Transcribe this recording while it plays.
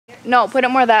No, put it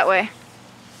more that way.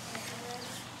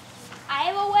 I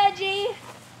have a wedgie.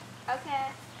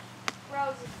 Okay.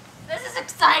 Rose. This is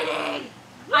exciting.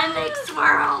 I make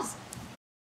swirls.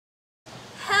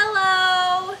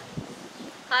 Hello.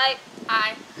 Hi.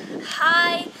 Hi.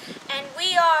 Hi. And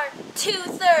we are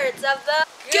 2/3 of the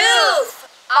Goof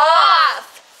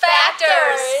Off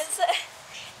Factors.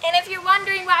 And if you're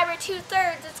wondering why we're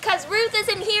 2/3, it's because Ruth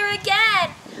isn't here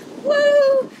again.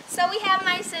 Woo! So we have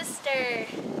my sister.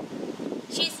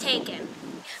 She's taken.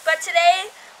 But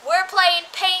today, we're playing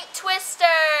Paint Twister.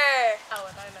 Oh,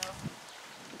 and I know.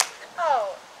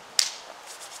 Oh.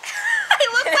 I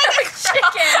look like a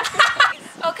chicken.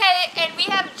 Okay, and we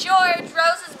have George,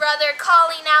 Rose's brother,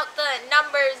 calling out the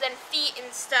numbers and feet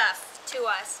and stuff to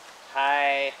us.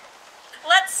 Hi.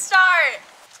 Let's start.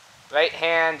 Right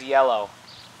hand, yellow.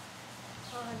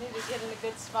 Oh, I need to get in a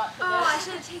good spot for Oh, I this.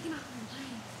 should have taken off my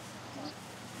blank.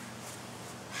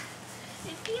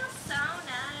 It feels so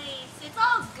nice. It's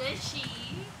all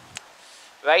gushy.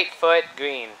 Right foot,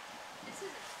 green. This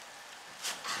is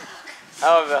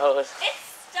Oh, Rose. It's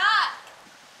stuck.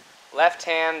 Left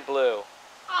hand, blue.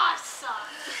 Awesome.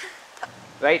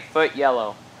 Right foot,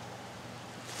 yellow.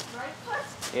 Right foot?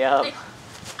 Yep.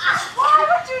 Why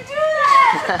would you do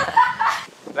that?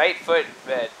 Right foot,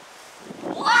 red.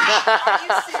 What? Are you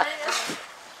serious?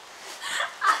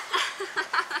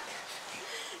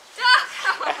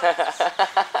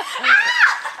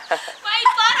 My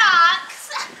buttocks.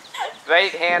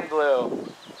 Right hand,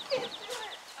 blue.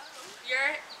 You're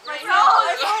right. No,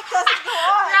 my butt doesn't go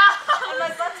on. And my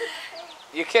Rose. butt's in the paint.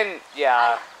 You can,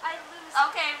 yeah. I lose.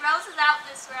 Okay, Rose is out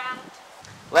this round.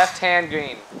 Left hand,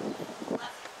 green.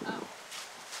 Left. Oh.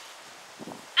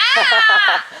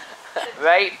 Ah!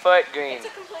 Right foot, green. It's a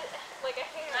complete, like a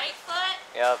hair. Right foot.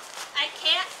 Yep. I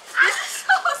can't. This is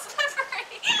so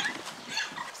slippery.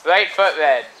 Right foot,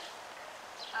 red.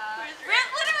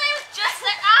 Literally was just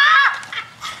there.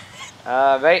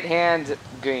 Ah! Right hand,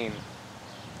 green.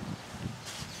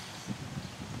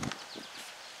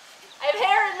 I have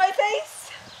hair in my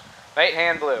face. Right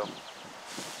hand, blue.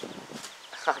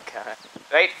 Oh, God.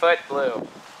 Right foot, blue.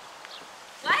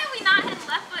 Why have we not had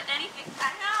left foot anything?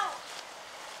 I know.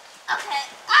 Okay.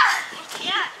 Ah! I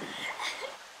can't.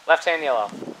 Left hand, yellow.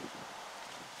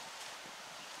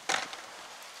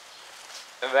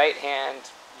 The right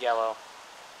hand, yellow.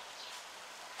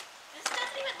 This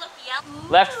doesn't even look yellow.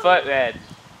 Left foot, red.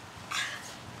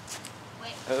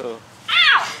 Wait. Ooh.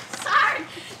 Ow! Sorry.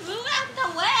 Move out the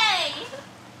way.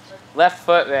 Left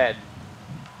foot, red.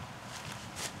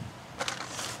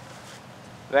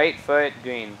 Right foot,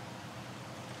 green.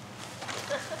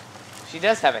 She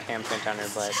does have a handprint on her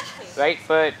butt. Right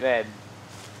foot, red.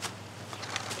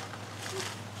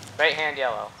 Right hand,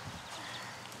 yellow.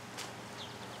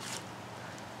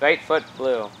 Right foot,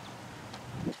 blue.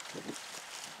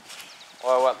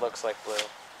 Or what looks like blue.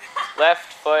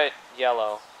 Left foot,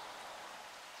 yellow.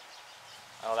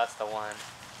 Oh, that's the one.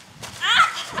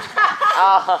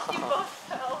 Oh. You both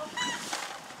fell.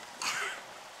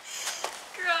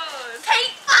 Gross.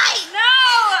 Hey, fight! No!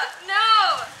 No!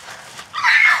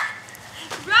 Ah!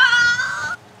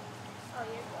 Roll! Oh,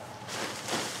 you're gross.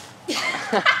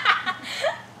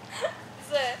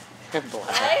 Is it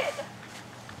Black. right?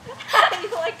 You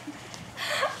like...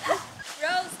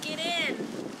 Rose, get in.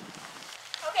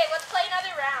 Okay, let's play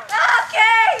another round.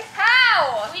 Okay!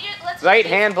 How? Let's Right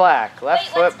hand, black. Left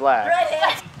Wait, foot, let's- black. Right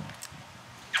hand.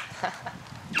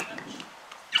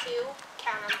 Two,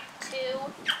 count them.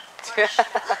 Two.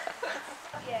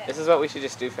 Yeah. This is what we should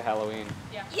just do for Halloween.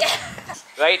 Yeah.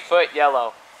 Right foot,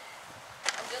 yellow.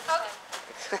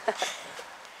 Okay.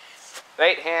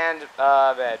 Right hand,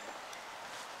 red.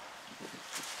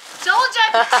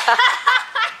 Soldier!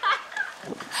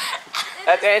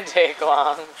 That didn't take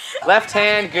long. Left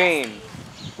hand, green.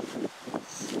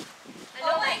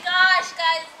 Oh my gosh,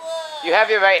 guys, look. You have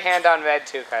your right hand on red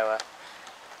too, Kyla.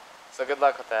 So good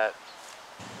luck with that.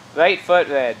 Right foot,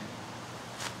 red.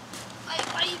 Like,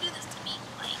 why do you do this to me?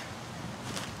 Like,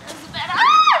 this is bad.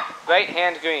 Ah! Right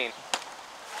hand, green.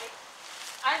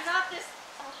 I'm not this...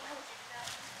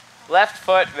 Left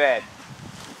foot, red.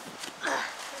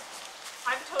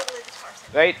 I'm totally this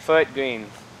person. Right foot,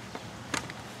 green.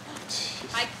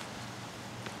 I...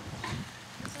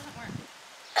 This doesn't work.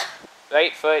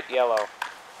 Right foot, yellow.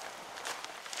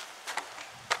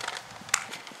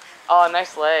 Oh,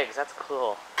 nice legs. That's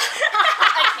cool.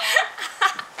 I can't.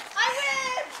 I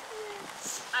win!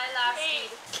 I last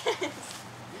lead.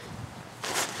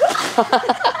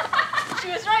 She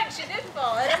was right, she did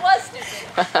fall, and it was stupid.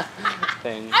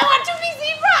 Thing. I want to be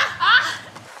zebra! Ah.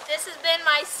 This has been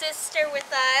my sister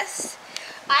with us.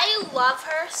 I love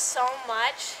her so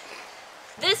much.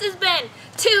 This has been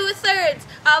 2/3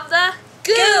 of the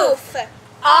Goof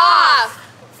Off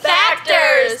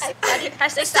Factors.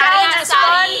 This challenge is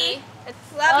fun.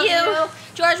 Love you.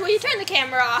 George, will you turn the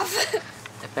camera off?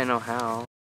 If I know how.